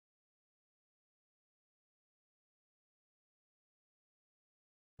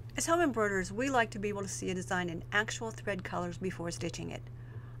As home embroiderers, we like to be able to see a design in actual thread colors before stitching it.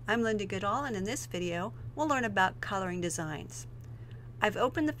 I'm Linda Goodall, and in this video, we'll learn about coloring designs. I've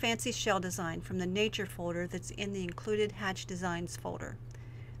opened the Fancy Shell design from the Nature folder that's in the included Hatch Designs folder.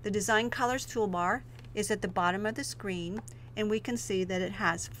 The Design Colors toolbar is at the bottom of the screen, and we can see that it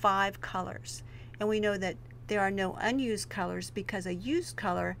has 5 colors. And we know that there are no unused colors because a used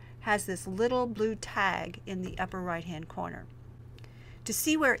color has this little blue tag in the upper right-hand corner. To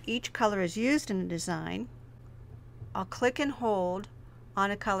see where each color is used in a design, I'll click and hold on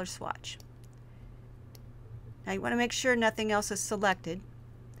a color swatch. Now you want to make sure nothing else is selected,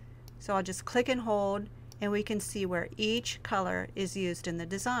 so I'll just click and hold and we can see where each color is used in the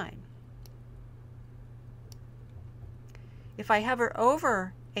design. If I hover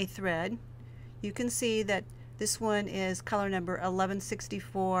over a thread, you can see that this one is color number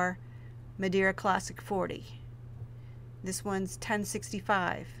 1164 Madeira Classic 40. This one's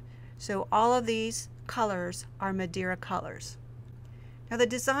 1065. So all of these colors are Madeira colors. Now the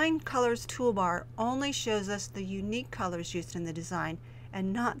Design Colors toolbar only shows us the unique colors used in the design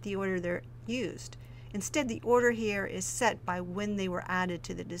and not the order they're used. Instead, the order here is set by when they were added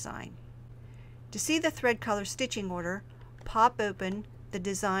to the design. To see the thread color stitching order, pop open the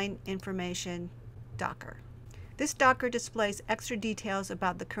Design Information Docker. This Docker displays extra details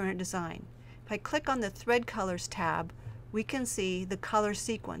about the current design. If I click on the Thread Colors tab, we can see the color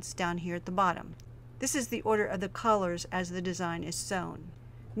sequence down here at the bottom. This is the order of the colors as the design is sewn.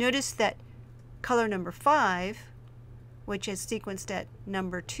 Notice that color number 5, which is sequenced at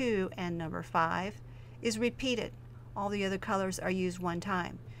number 2 and number 5, is repeated. All the other colors are used one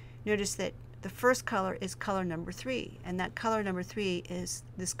time. Notice that the first color is color number 3, and that color number 3 is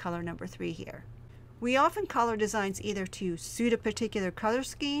this color number 3 here. We often color designs either to suit a particular color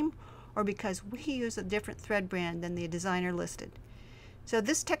scheme or because we use a different thread brand than the designer listed. So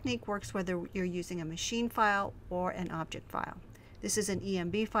this technique works whether you're using a machine file or an object file. This is an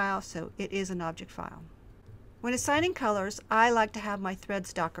EMB file, so it is an object file. When assigning colors, I like to have my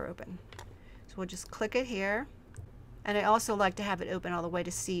Threads Docker open. So we'll just click it here, and I also like to have it open all the way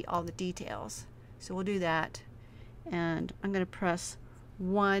to see all the details. So we'll do that, and I'm going to press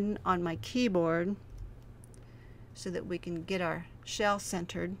 1 on my keyboard so that we can get our shell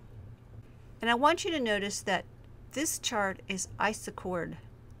centered. And I want you to notice that this chart is isochord.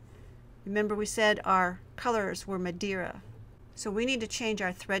 Remember we said our colors were Madeira. So we need to change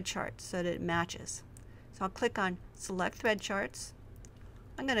our thread chart so that it matches. So I'll click on Select Thread Charts.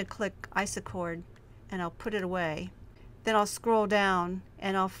 I'm going to click isochord and I'll put it away. Then I'll scroll down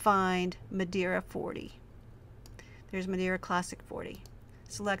and I'll find Madeira 40. There's Madeira Classic 40.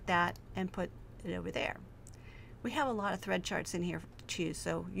 Select that and put it over there. We have a lot of thread charts in here to choose,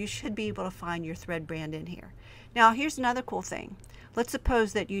 so you should be able to find your thread brand in here. Now here's another cool thing. Let's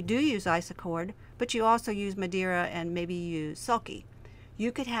suppose that you do use isochord, but you also use Madeira and maybe use Sulky.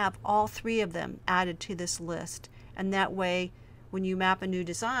 You could have all 3 of them added to this list, and that way when you map a new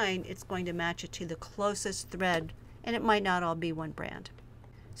design, it's going to match it to the closest thread, and it might not all be one brand.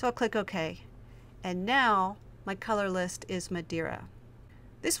 So I'll click OK, and now my color list is Madeira.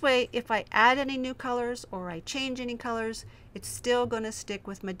 This way, if I add any new colors or I change any colors, it's still going to stick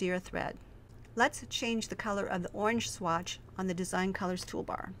with Madeira thread. Let's change the color of the orange swatch on the Design Colors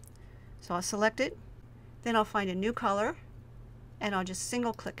toolbar. So I'll select it, then I'll find a new color, and I'll just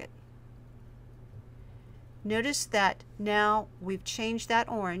single click it. Notice that now we've changed that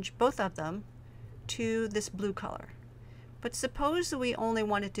orange, both of them, to this blue color. But suppose that we only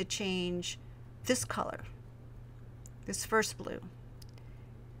wanted to change this color, this first blue.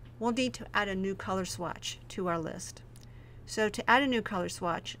 We'll need to add a new color swatch to our list. So to add a new color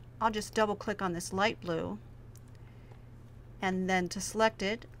swatch, I'll just double click on this light blue, and then to select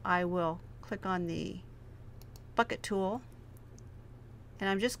it, I will click on the bucket tool, and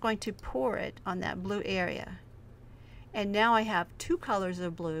I'm just going to pour it on that blue area. And now I have 2 colors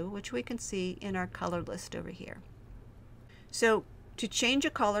of blue, which we can see in our color list over here. So to change a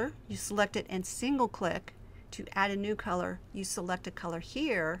color, you select it and single click. To add a new color, you select a color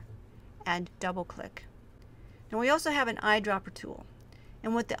here and double click. Now we also have an eyedropper tool,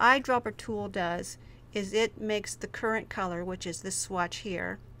 and what the eyedropper tool does is it makes the current color, which is this swatch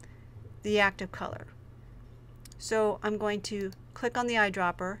here, the active color. So I'm going to click on the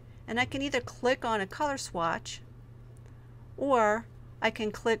eyedropper, and I can either click on a color swatch or I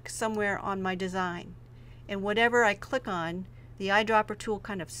can click somewhere on my design, and whatever I click on, the eyedropper tool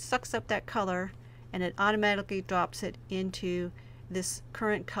kind of sucks up that color and it automatically drops it into this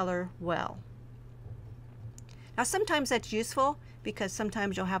current color well. Now sometimes that's useful because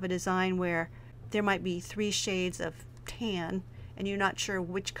sometimes you'll have a design where there might be 3 shades of tan and you're not sure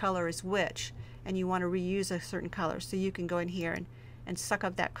which color is which, and you want to reuse a certain color, so you can go in here and suck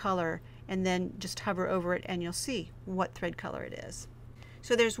up that color and then just hover over it and you'll see what thread color it is.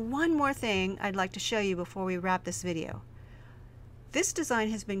 So there's one more thing I'd like to show you before we wrap this video. This design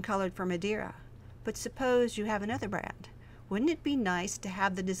has been colored for Madeira, but suppose you have another brand. Wouldn't it be nice to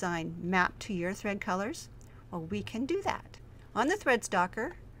have the design mapped to your thread colors? Well, we can do that. On the thread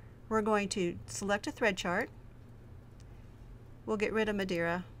stalker, we're going to select a thread chart. We'll get rid of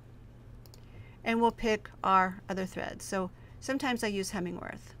Madeira, and we'll pick our other threads. So sometimes I use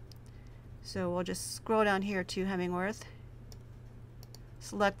Hemingworth. So we'll just scroll down here to Hemingworth,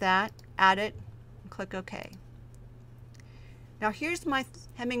 select that, add it, and click OK. Now here's my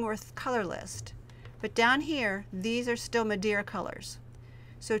Hemingworth color list, but down here these are still Madeira colors.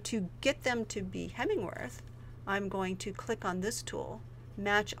 So to get them to be Hemingworth, I'm going to click on this tool,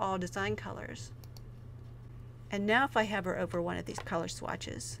 Match All Design Colors. And now if I hover over one of these color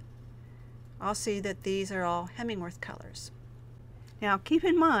swatches, I'll see that these are all Hemingworth colors. Now keep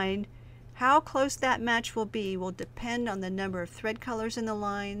in mind, how close that match will be will depend on the number of thread colors in the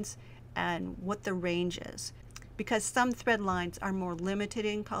lines and what the range is. Because some thread lines are more limited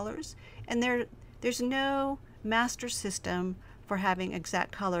in colors, and there's no master system for having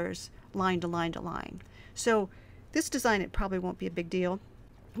exact colors line to line to line. So this design, it probably won't be a big deal.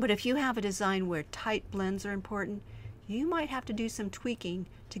 But if you have a design where tight blends are important, you might have to do some tweaking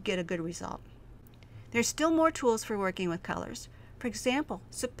to get a good result. There's still more tools for working with colors. For example,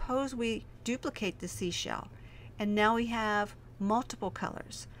 suppose we duplicate the seashell and now we have multiple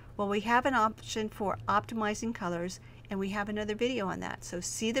colors. Well, we have an option for optimizing colors, and we have another video on that. So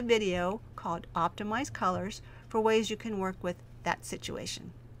see the video called Optimize Colors for ways you can work with that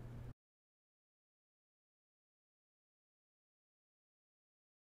situation.